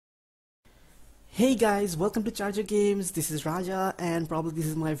Hey guys, welcome to Charger Games. This is Raja and probably this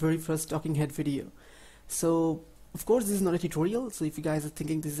is my very first talking head video. So of course this is not a tutorial, so if you guys are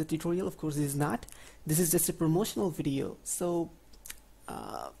thinking this is a tutorial, of course this is not. This is just a promotional video. So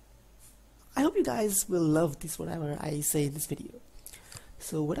I hope you guys will love this whatever I say in this video.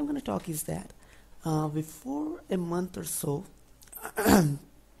 So what I'm going to talk is that before a month or so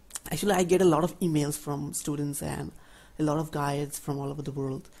actually I get a lot of emails from students and a lot of guides from all over the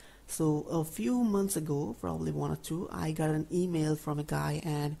world. So a few months ago, probably one or two, I got an email from a guy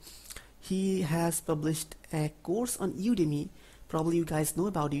and he has published a course on Udemy. Probably you guys know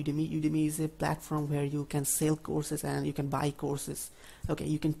about Udemy. Udemy is a platform where you can sell courses and you can buy courses. Okay,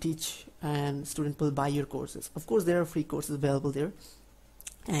 you can teach and students will buy your courses. Of course, there are free courses available there.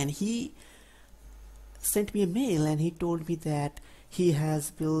 And he sent me a mail and he told me that he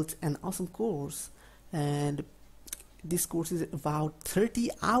has built an awesome course, and this course is about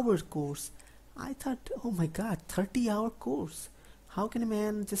 30-hour course. I thought, oh my god, 30-hour course, how can a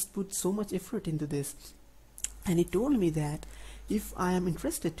man just put so much effort into this? And he told me that if I am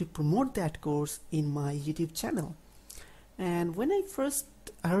interested to promote that course in my YouTube channel. And when I first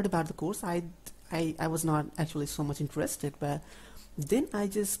heard about the course, I was not actually so much interested, but then I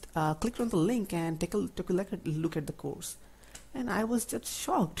just clicked on the link and took a look at the course, and I was just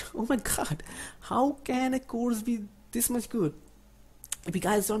shocked. Oh my god, how can a course be this much good? If you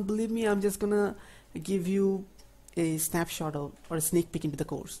guys don't believe me, I'm just gonna give you a snapshot of or a sneak peek into the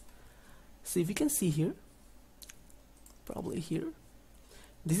course. So if you can see here, probably here,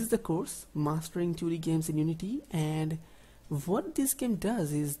 this is the course, Mastering 2D Games in Unity. And what this game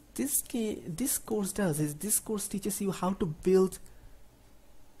does is this course teaches you how to build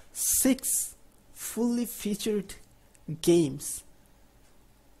 6 fully featured games.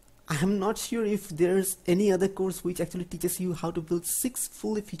 I'm not sure if there's any other course which actually teaches you how to build 6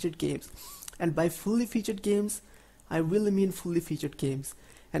 fully featured games. And by fully featured games, I really mean fully featured games.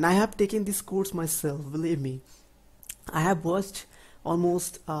 And I have taken this course myself, believe me. I have watched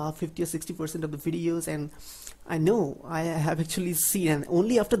almost 50 or 60% of the videos, and I know I have actually seen, and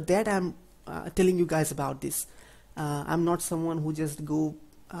only after that I'm telling you guys about this. I'm not someone who just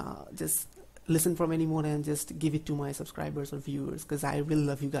just listen from anyone and just give it to my subscribers or viewers, because I really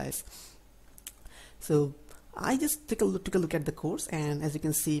love you guys. So I just took a look at the course, and as you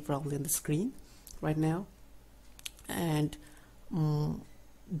can see probably on the screen right now, and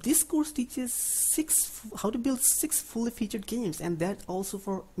this course teaches how to build 6 fully featured games, and that also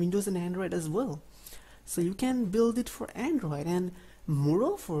for Windows and Android as well. So you can build it for Android, and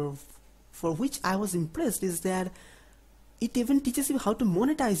moreover, for which I was impressed, is that it even teaches you how to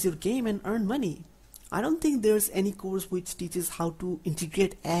monetize your game and earn money. I don't think there's any course which teaches how to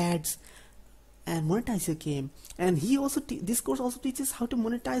integrate ads and monetize your game. And this course also teaches how to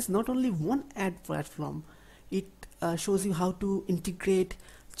monetize not only one ad platform. It shows you how to integrate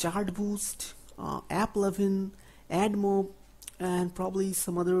Chartboost, App11, AdMob, and probably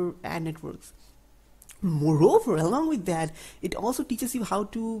some other ad networks. Moreover, along with that, it also teaches you how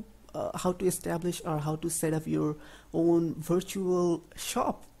to establish or how to set up your own virtual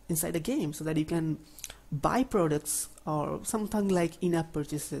shop inside a game, so that you can buy products or something like in-app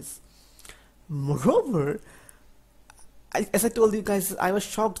purchases. Moreover, as I told you guys, I was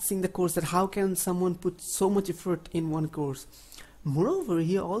shocked seeing the course, that how can someone put so much effort in one course. Moreover,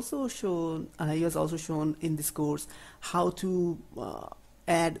 he has also shown in this course how to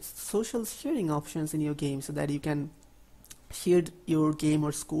add social sharing options in your game, so that you can share your game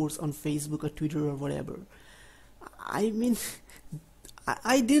or scores on Facebook or Twitter or whatever. I mean,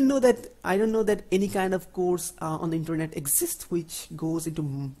 I don't know that any kind of course on the internet exists which goes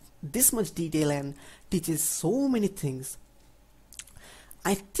into this much detail and teaches so many things.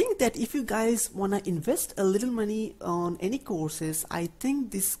 I think that if you guys wanna invest a little money on any courses, I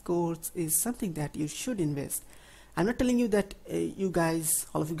think this course is something that you should invest. I'm not telling you that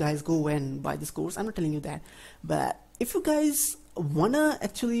all of you guys go and buy this course. I'm not telling you that. But if you guys wanna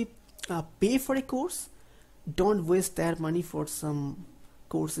actually pay for a course, don't waste that money for some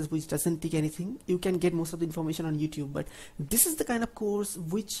courses which doesn't take anything. You can get most of the information on YouTube, but this is the kind of course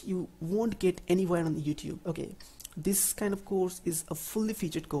which you won't get anywhere on YouTube. Okay, this kind of course is a fully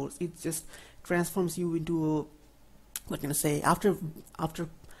featured course. It just transforms you into a, what can I say, after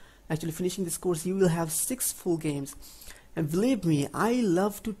actually finishing this course, you will have 6 full games. And believe me, I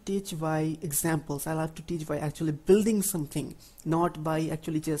love to teach by examples. I love to teach by actually building something, not by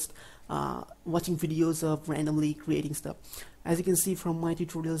actually just watching videos of randomly creating stuff. As you can see from my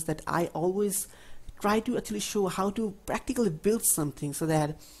tutorials, that I always try to actually show how to practically build something, so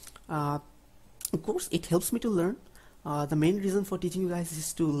that of course it helps me to learn. The main reason for teaching you guys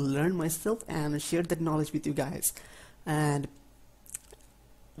is to learn myself and share that knowledge with you guys. And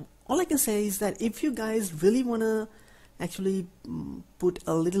all I can say is that if you guys really wanna actually put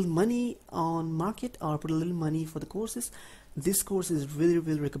a little money on market or put a little money for the courses, this course is really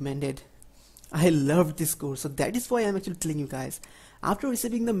recommended. I love this course, so that is why I'm actually telling you guys. After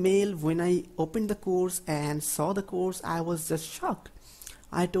receiving the mail, when I opened the course and saw the course, I was just shocked.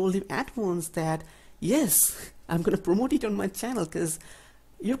 I told him at once that yes, I'm gonna promote it on my channel because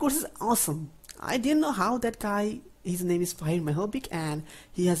your course is awesome. I didn't know how that guy, his name is Fahir Mahobik, and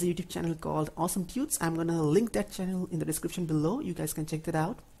he has a YouTube channel called Awesome Tunes. I'm gonna link that channel in the description below. You guys can check that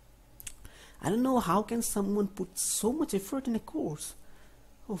out. I don't know how can someone put so much effort in a course.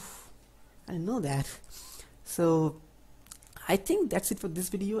 Oof, I didn't know that. So I think that's it for this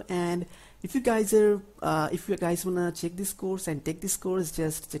video. And if you guys wanna check this course and take this course,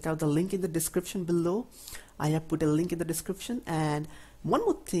 just check out the link in the description below. I have put a link in the description. And one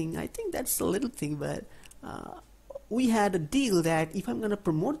more thing, I think that's a little thing, but we had a deal that if I'm gonna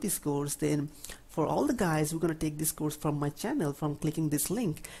promote this course, then for all the guys who are gonna take this course from my channel, from clicking this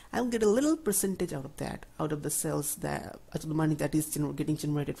link, I'll get a little percentage out of that, out of the sales, out of the money that is getting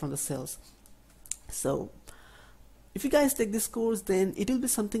generated from the sales. So if you guys take this course, then it will be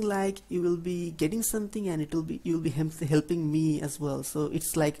something like you will be getting something, and you will be helping me as well. So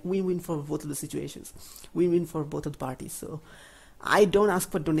it's like win-win for both of the situations, win-win for both of the parties. So I don't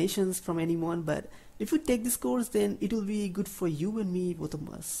ask for donations from anyone, but if you take this course, then it will be good for you and me, both of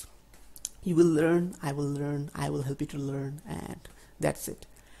us. You will learn, I will help you to learn, and that's it.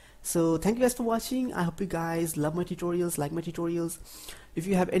 So thank you guys for watching. I hope you guys love my tutorials, like my tutorials. If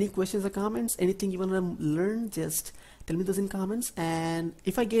you have any questions or comments, anything you want to learn, just tell me those in comments. And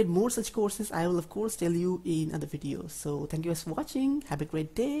if I get more such courses, I will of course tell you in other videos. So thank you guys for watching. Have a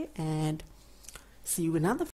great day, and see you in another